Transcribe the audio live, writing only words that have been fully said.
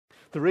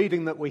The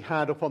reading that we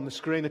had up on the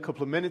screen a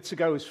couple of minutes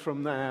ago is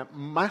from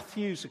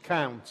Matthew's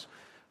account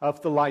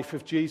of the life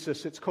of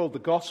Jesus. It's called the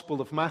Gospel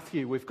of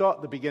Matthew. We've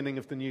got the beginning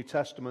of the New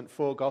Testament,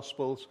 4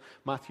 Gospels: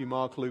 Matthew,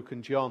 Mark, Luke,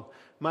 and John.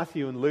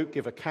 Matthew and Luke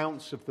give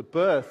accounts of the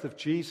birth of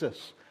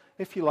Jesus.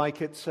 If you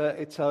like, it's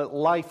a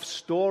life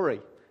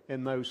story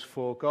in those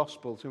 4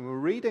 Gospels. And we're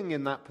reading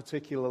in that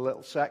particular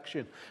little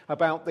section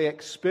about the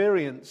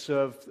experience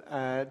of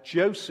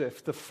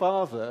Joseph, the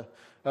father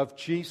of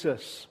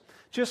Jesus.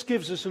 Just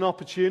gives us an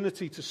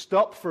opportunity to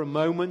stop for a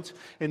moment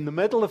in the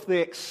middle of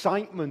the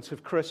excitement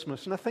of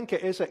Christmas. And I think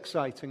it is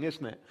exciting,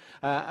 isn't it?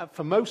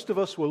 For most of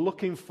us, we're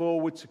looking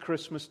forward to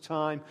Christmas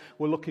time.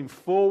 We're looking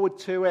forward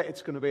to it.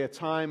 It's going to be a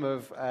time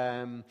of,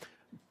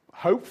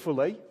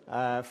 hopefully,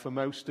 for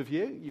most of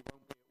you, you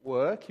won't be at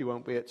work, you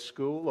won't be at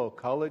school or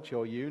college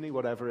or uni,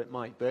 whatever it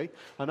might be.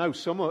 I know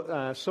some of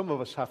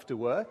us have to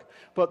work,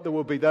 but there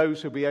will be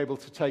those who'll be able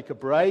to take a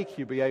break.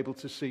 You'll be able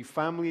to see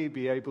family. You'll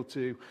be able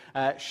to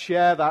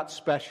share that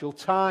special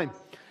time.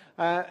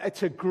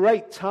 It's a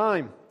great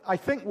time. I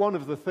think one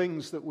of the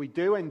things that we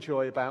do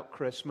enjoy about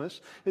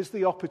Christmas is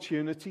the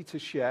opportunity to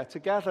share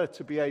together,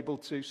 to be able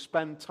to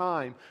spend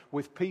time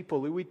with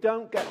people who we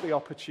don't get the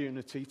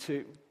opportunity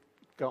to,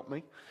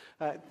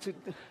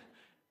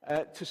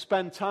 to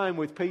spend time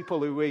with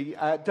people who we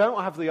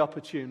don't have the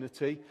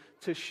opportunity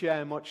to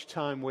share much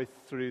time with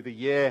through the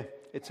year.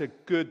 It's a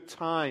good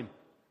time.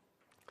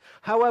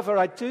 However,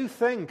 I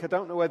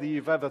don't know whether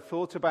you've ever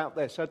thought about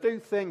this, I do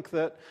think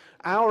that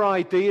our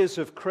ideas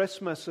of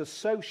Christmas are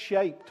so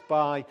shaped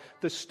by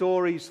the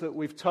stories that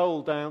we've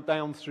told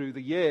down through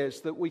the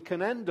years that we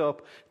can end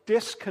up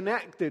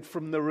disconnected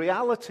from the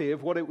reality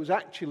of what it was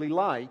actually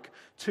like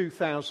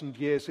 2,000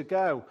 years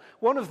ago.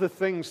 One of the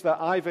things that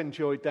I've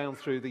enjoyed down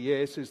through the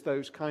years is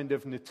those kind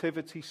of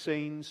nativity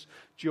scenes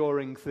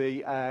during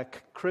the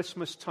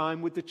Christmas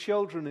time with the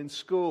children in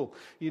school.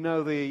 You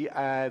know, the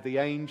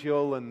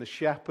angel and the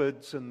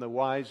shepherds and the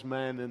wise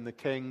men and the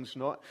kings.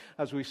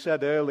 As we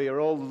said earlier,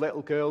 all the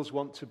little girls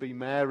want to be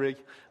Mary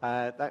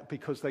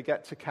because they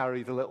get to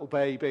carry the little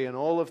baby and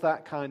all of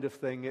that kind of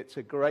thing. It's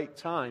a great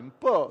time.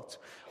 But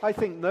I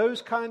think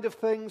those kind of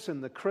things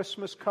and the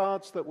Christmas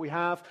cards that we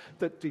have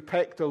that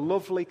depict a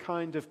lovely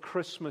kind of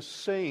Christmas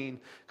scene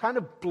kind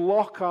of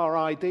block our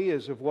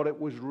ideas of what it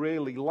was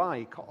really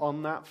like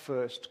on that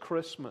first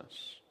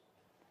Christmas.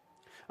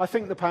 I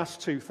think the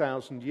past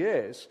 2,000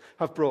 years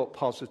have brought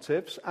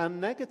positives and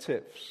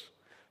negatives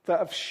that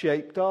have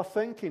shaped our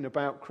thinking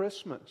about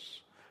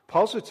Christmas.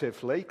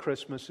 Positively,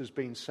 Christmas has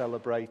been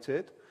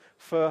celebrated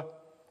for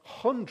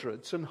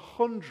hundreds and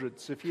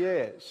hundreds of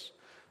years.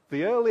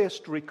 The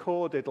earliest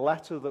recorded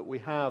letter that we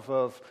have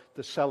of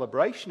the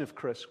celebration of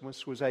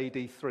Christmas was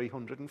AD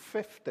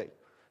 350,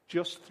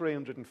 just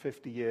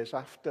 350 years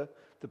after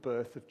the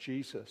birth of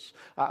Jesus,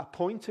 at a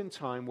point in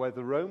time where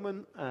the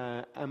Roman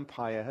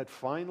Empire had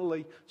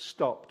finally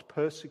stopped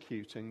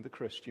persecuting the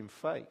Christian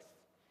faith.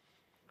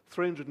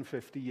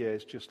 350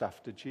 years just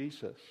after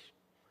Jesus.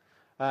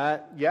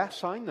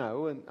 Yes, I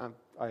know, and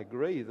I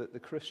agree that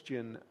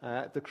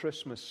the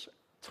Christmas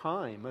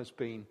time has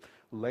been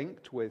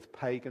linked with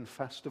pagan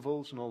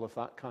festivals and all of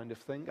that kind of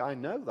thing. I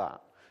know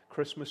that.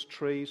 Christmas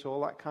trees,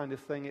 all that kind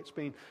of thing. It's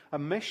been a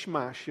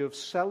mishmash of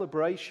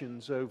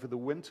celebrations over the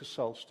winter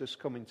solstice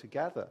coming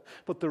together.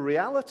 But the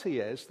reality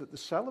is that the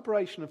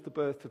celebration of the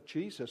birth of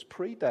Jesus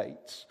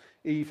predates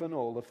even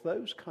all of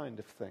those kind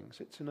of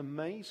things. It's an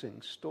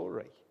amazing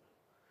story.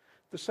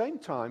 At the same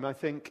time, I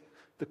think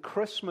the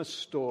Christmas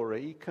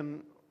story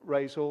can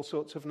raise all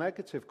sorts of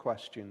negative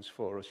questions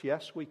for us.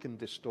 Yes, we can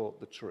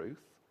distort the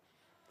truth.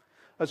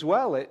 As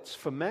well, it's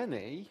for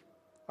many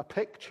a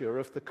picture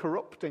of the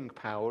corrupting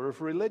power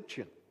of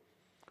religion.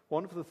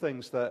 One of the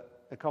things that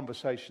a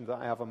conversation that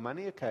I have on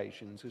many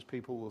occasions is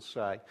people will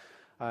say,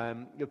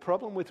 the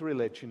problem with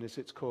religion is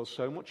it's caused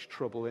so much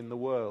trouble in the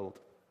world.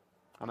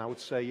 And I would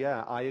say,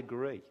 yeah, I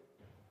agree.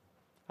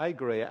 I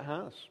agree it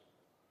has.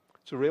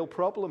 It's a real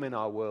problem in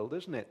our world,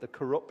 isn't it? The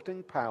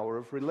corrupting power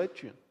of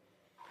religion.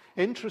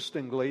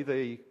 Interestingly,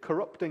 the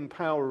corrupting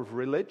power of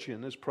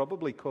religion has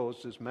probably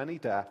caused as many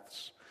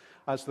deaths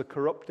as the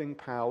corrupting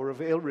power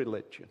of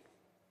irreligion.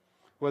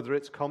 Whether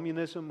it's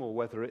communism or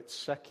whether it's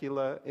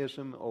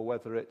secularism or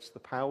whether it's the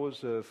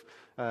powers of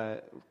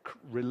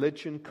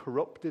religion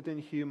corrupted in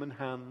human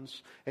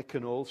hands,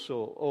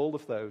 all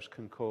of those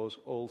can cause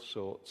all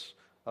sorts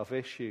of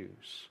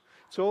issues.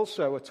 It's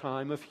also a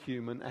time of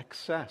human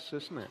excess,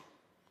 isn't it?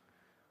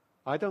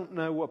 I don't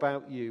know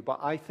about you, but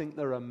I think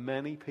there are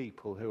many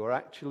people who are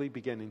actually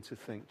beginning to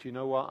think, do you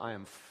know what, I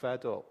am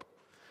fed up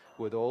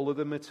with all of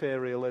the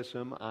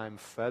materialism. I'm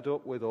fed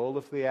up with all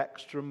of the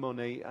extra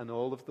money and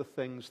all of the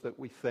things that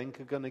we think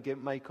are going to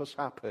make us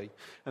happy.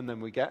 And then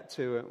we get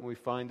to it and we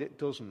find it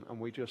doesn't. And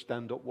we just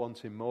end up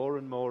wanting more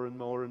and more and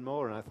more and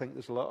more. And I think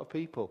there's a lot of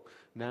people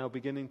now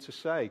beginning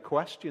to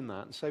question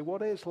that and say,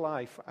 what is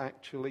life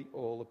actually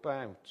all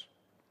about?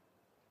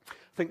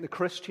 I think the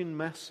Christian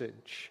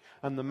message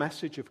and the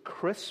message of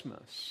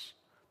Christmas,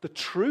 the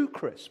true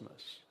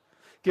Christmas,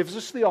 gives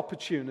us the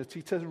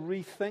opportunity to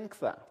rethink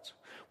that.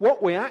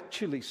 What we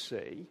actually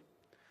see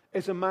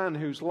is a man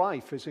whose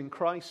life is in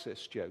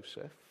crisis,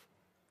 Joseph.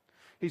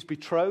 He's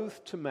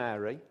betrothed to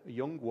Mary, a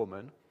young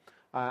woman,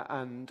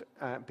 and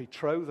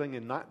betrothing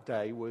in that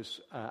day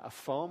was a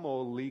far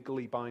more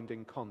legally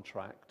binding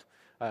contract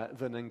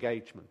than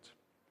engagement.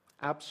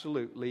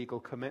 Absolute legal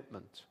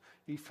commitment.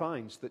 He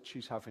finds that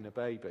she's having a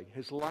baby.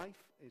 His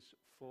life is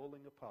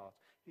falling apart.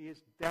 He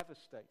is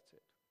devastated.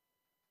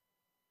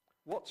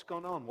 What's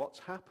gone on? What's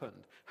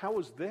happened? How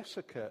has this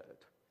occurred?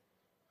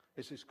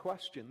 Is his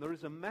question. There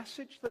is a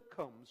message that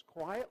comes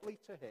quietly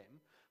to him.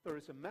 There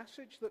is a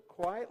message that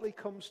quietly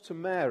comes to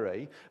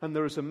Mary, and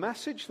there is a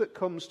message that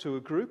comes to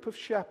a group of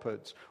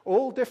shepherds,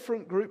 all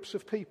different groups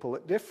of people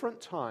at different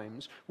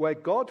times, where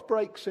God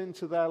breaks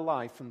into their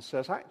life and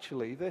says,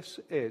 actually, this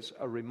is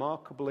a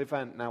remarkable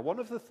event. Now, one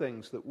of the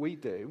things that we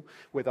do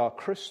with our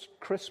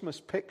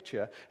Christmas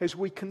picture is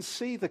we can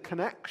see the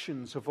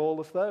connections of all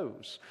of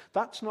those.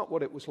 That's not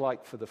what it was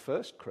like for the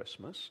first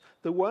Christmas.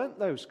 There weren't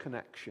those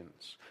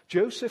connections.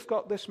 Joseph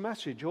got this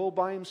message all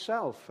by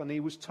himself, and he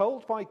was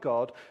told by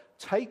God,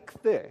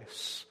 take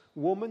this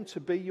woman to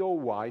be your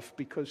wife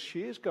because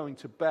she is going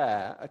to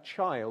bear a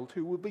child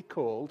who will be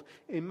called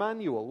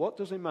Emmanuel. What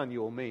does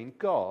Emmanuel mean?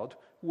 God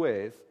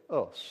with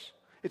us.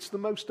 It's the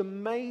most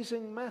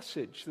amazing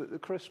message that the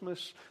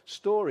Christmas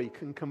story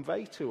can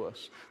convey to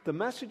us. The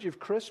message of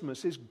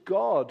Christmas is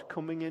God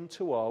coming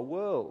into our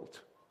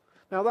world.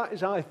 Now that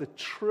is either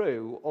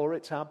true or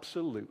it's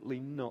absolutely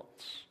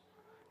nuts.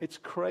 It's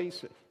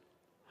crazy.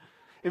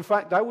 In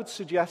fact, I would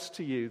suggest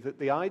to you that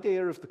the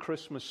idea of the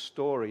Christmas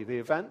story, the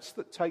events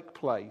that take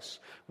place,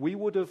 we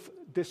would have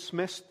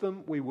dismissed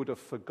them, we would have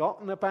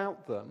forgotten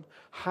about them,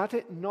 had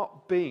it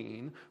not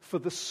been for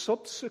the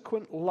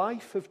subsequent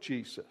life of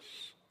Jesus.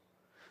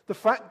 The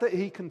fact that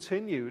he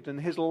continued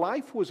and his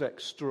life was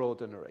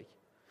extraordinary.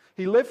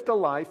 He lived a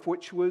life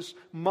which was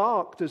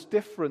marked as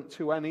different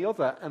to any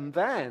other, and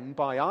then,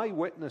 by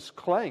eyewitness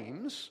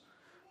claims,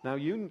 now,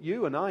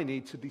 you and I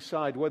need to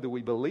decide whether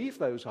we believe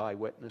those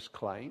eyewitness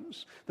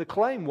claims. The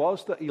claim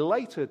was that he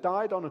later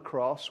died on a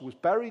cross, was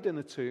buried in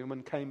a tomb,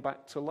 and came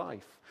back to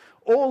life.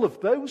 All of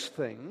those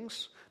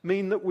things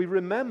mean that we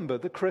remember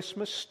the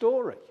Christmas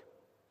story.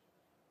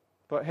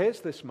 But here's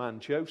this man,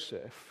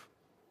 Joseph,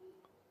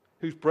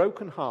 who's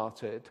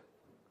brokenhearted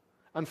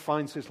and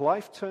finds his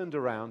life turned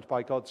around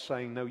by God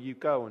saying, no, you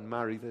go and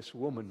marry this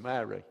woman,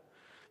 Mary,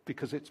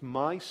 because it's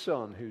my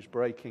son who's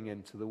breaking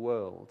into the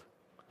world.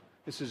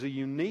 This is a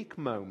unique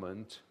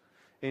moment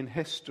in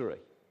history.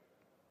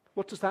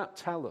 What does that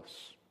tell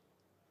us?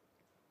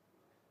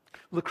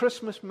 The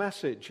Christmas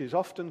message is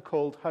often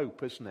called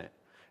hope, isn't it?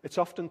 It's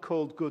often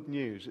called good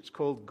news. It's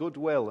called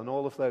goodwill and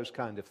all of those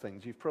kind of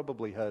things. You've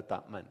probably heard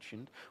that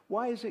mentioned.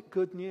 Why is it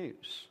good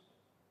news?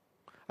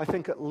 I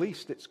think at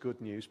least it's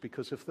good news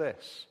because of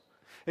this.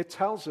 It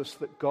tells us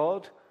that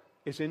God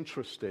is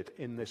interested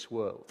in this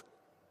world.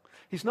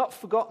 He's not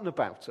forgotten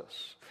about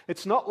us.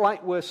 It's not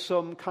like we're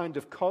some kind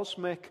of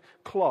cosmic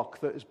clock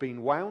that has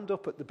been wound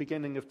up at the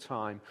beginning of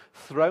time,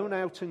 thrown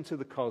out into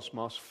the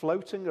cosmos,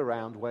 floating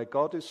around where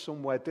God is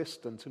somewhere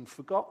distant and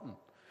forgotten.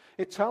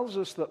 It tells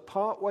us that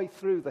partway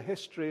through the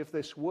history of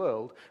this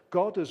world,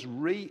 God has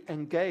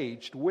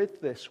re-engaged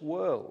with this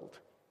world.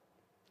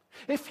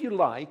 If you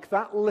like,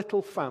 that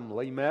little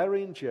family,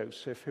 Mary and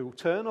Joseph, who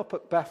turn up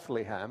at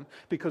Bethlehem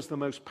because the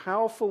most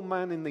powerful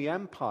man in the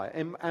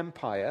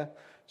empire,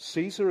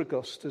 Caesar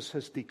Augustus,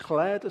 has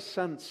declared a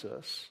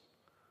census.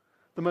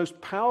 The most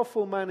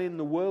powerful man in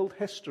the world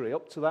history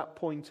up to that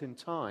point in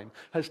time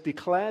has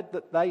declared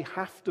that they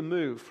have to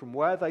move from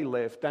where they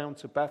live down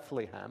to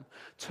Bethlehem,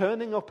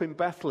 turning up in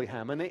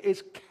Bethlehem, and it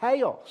is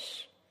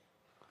chaos.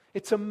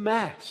 It's a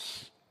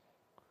mess.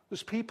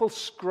 There's people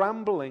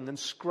scrambling and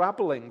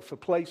scrabbling for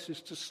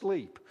places to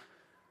sleep.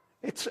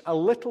 It's a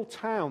little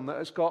town that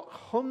has got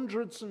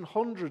hundreds and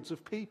hundreds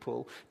of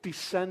people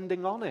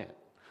descending on it.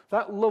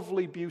 That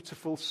lovely,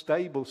 beautiful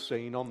stable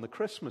scene on the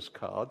Christmas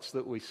cards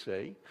that we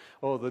see,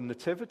 or the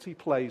nativity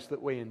plays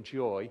that we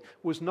enjoy,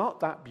 was not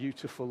that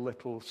beautiful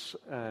little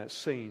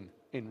scene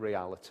in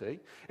reality.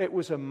 It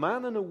was a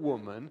man and a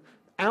woman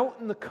out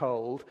in the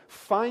cold,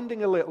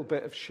 finding a little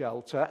bit of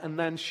shelter, and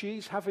then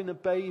she's having a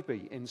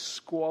baby in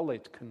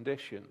squalid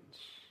conditions.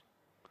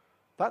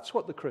 That's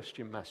what the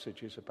Christian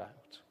message is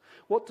about.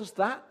 What does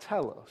that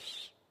tell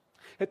us?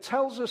 It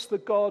tells us the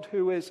God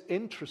who is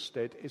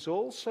interested is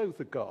also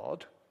the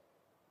God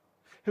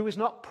who is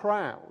not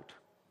proud,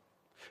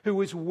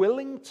 who is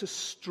willing to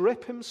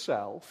strip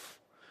himself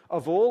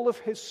of all of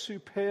his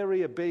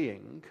superior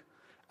being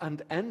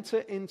and enter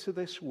into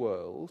this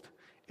world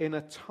in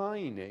a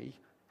tiny,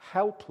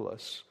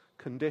 helpless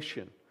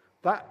condition.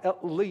 That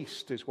at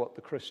least is what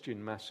the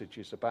Christian message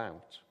is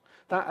about.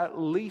 That at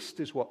least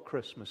is what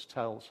Christmas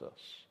tells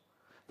us.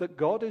 That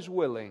God is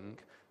willing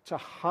to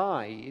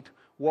hide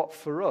what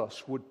for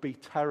us would be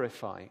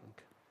terrifying.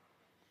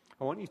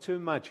 I want you to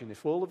imagine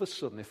if all of a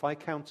sudden, if I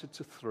counted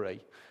to 3,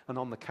 and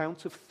on the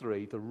count of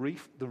 3, the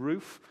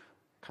roof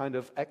kind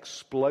of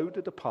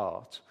exploded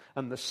apart,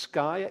 and the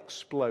sky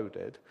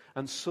exploded,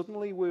 and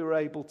suddenly we were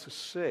able to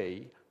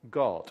see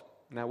God.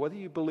 Now, whether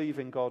you believe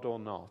in God or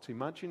not,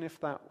 imagine if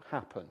that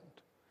happened.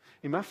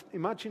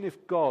 Imagine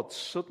if God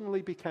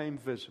suddenly became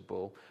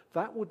visible.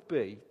 That would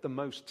be the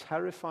most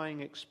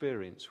terrifying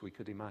experience we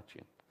could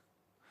imagine.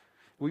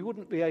 We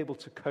wouldn't be able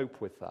to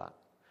cope with that.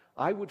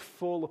 I would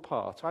fall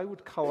apart. I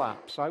would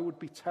collapse. I would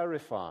be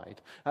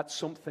terrified at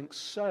something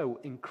so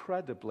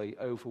incredibly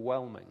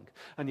overwhelming.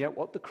 And yet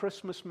what the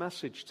Christmas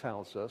message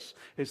tells us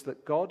is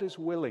that God is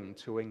willing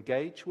to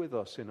engage with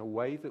us in a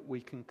way that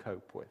we can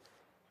cope with.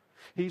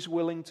 He's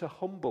willing to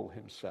humble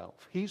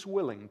himself. He's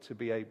willing to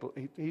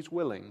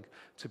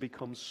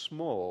become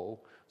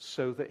small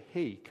so that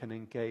he can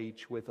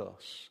engage with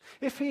us.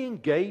 If he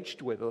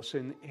engaged with us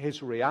in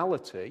his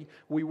reality,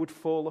 we would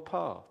fall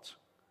apart.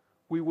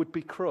 We would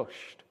be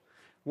crushed.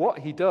 What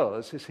he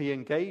does is he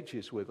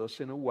engages with us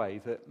in a way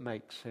that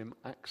makes him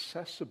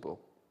accessible.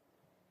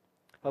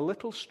 A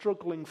little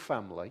struggling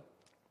family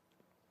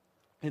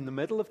in the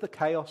middle of the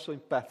chaos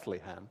of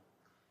Bethlehem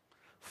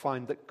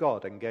find that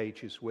God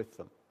engages with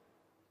them.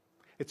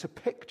 It's a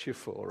picture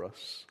for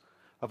us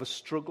of a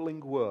struggling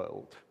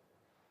world,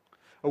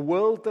 a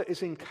world that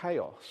is in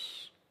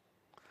chaos,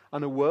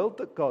 and a world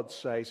that God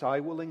says, I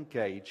will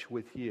engage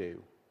with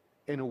you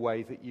in a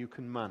way that you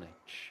can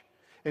manage,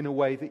 in a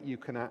way that you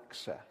can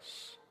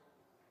access.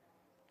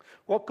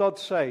 What God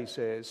says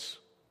is,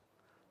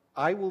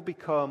 I will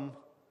become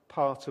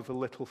part of a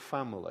little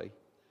family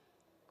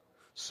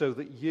so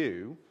that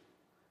you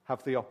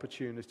have the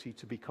opportunity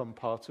to become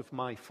part of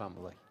my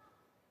family.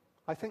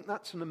 I think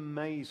that's an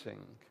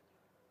amazing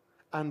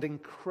and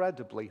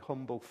incredibly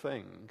humble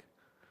thing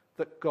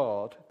that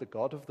God, the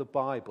God of the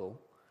Bible,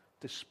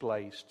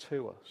 displays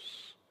to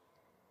us.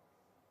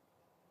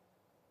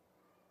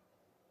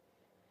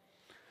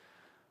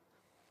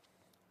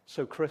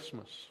 So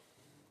Christmas,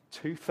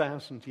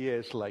 2,000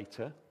 years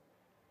later,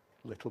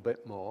 a little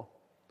bit more,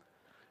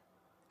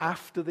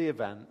 after the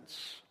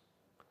events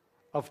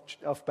of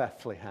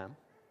Bethlehem,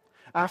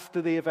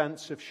 after the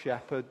events of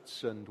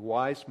shepherds and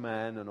wise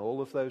men and all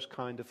of those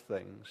kind of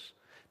things,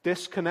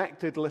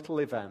 disconnected little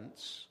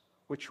events,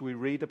 which we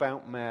read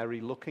about Mary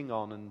looking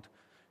on, and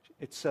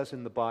it says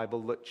in the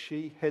Bible that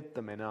she hid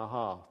them in her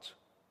heart.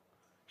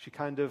 She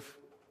kind of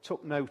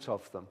took note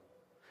of them,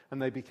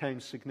 and they became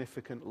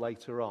significant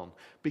later on.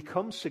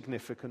 Become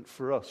significant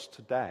for us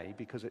today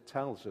because it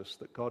tells us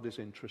that God is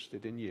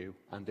interested in you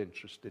and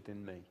interested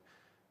in me.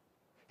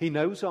 He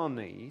knows our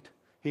need.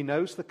 He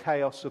knows the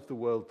chaos of the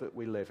world that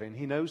we live in.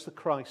 He knows the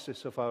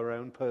crisis of our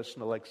own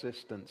personal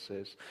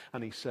existences.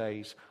 And he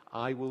says,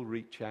 I will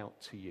reach out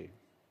to you.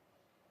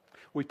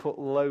 We put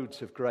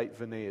loads of great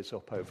veneers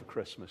up over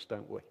Christmas,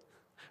 don't we?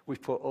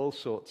 We've put all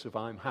sorts of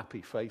I'm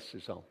happy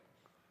faces on.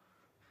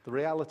 The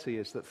reality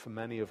is that for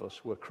many of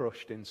us, we're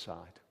crushed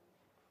inside.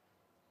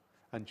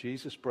 And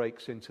Jesus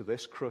breaks into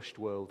this crushed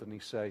world and he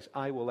says,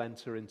 I will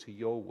enter into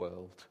your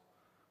world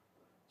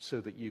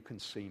so that you can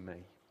see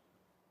me.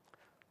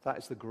 That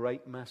is the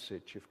great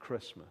message of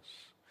Christmas.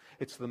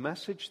 It's the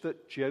message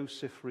that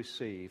Joseph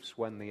receives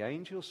when the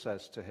angel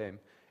says to him,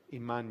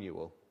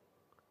 Emmanuel,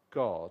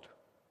 God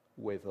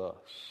with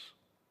us.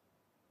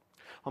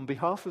 On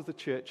behalf of the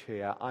church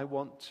here, I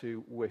want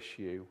to wish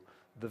you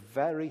the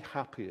very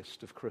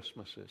happiest of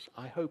Christmases.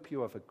 I hope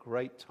you have a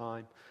great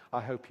time. I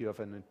hope you have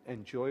an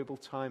enjoyable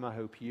time. I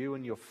hope you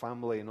and your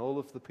family and all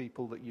of the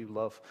people that you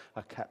love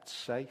are kept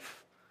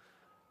safe.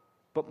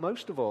 But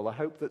most of all, I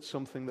hope that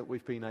something that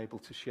we've been able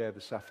to share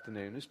this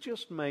afternoon has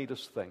just made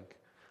us think,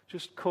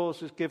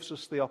 gives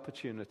us the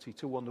opportunity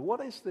to wonder,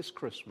 what is this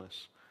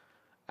Christmas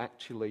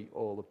actually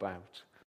all about?